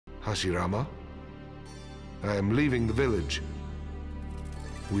Hashirama, I am leaving the village.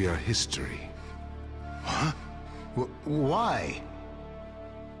 We are history. Huh? Why?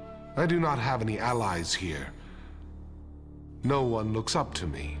 I do not have any allies here. No one looks up to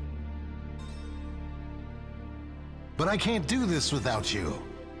me. But I can't do this without you.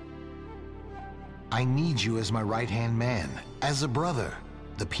 I need you as my right-hand man, as a brother.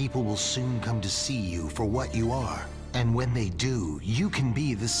 The people will soon come to see you for what you are. And when they do, you can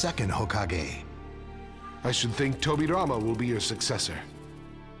be the second Hokage. I should think Tobirama will be your successor.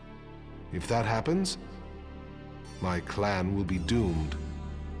 If that happens, my clan will be doomed.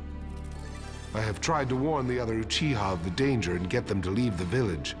 I have tried to warn the other Uchiha of the danger and get them to leave the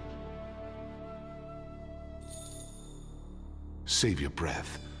village. Save your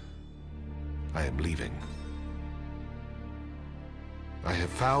breath. I am leaving. I have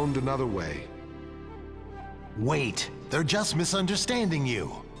found another way. Wait, they're just misunderstanding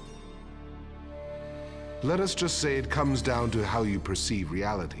you. Let us just say it comes down to how you perceive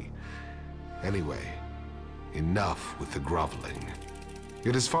reality. Anyway, enough with the groveling.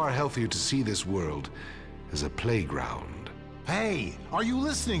 It is far healthier to see this world as a playground. Hey, are you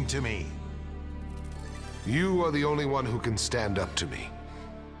listening to me? You are the only one who can stand up to me.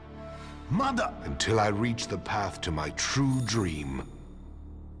 Mother! Until I reach the path to my true dream.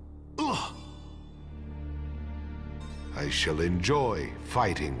 Ugh! I shall enjoy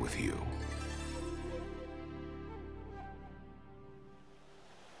fighting with you.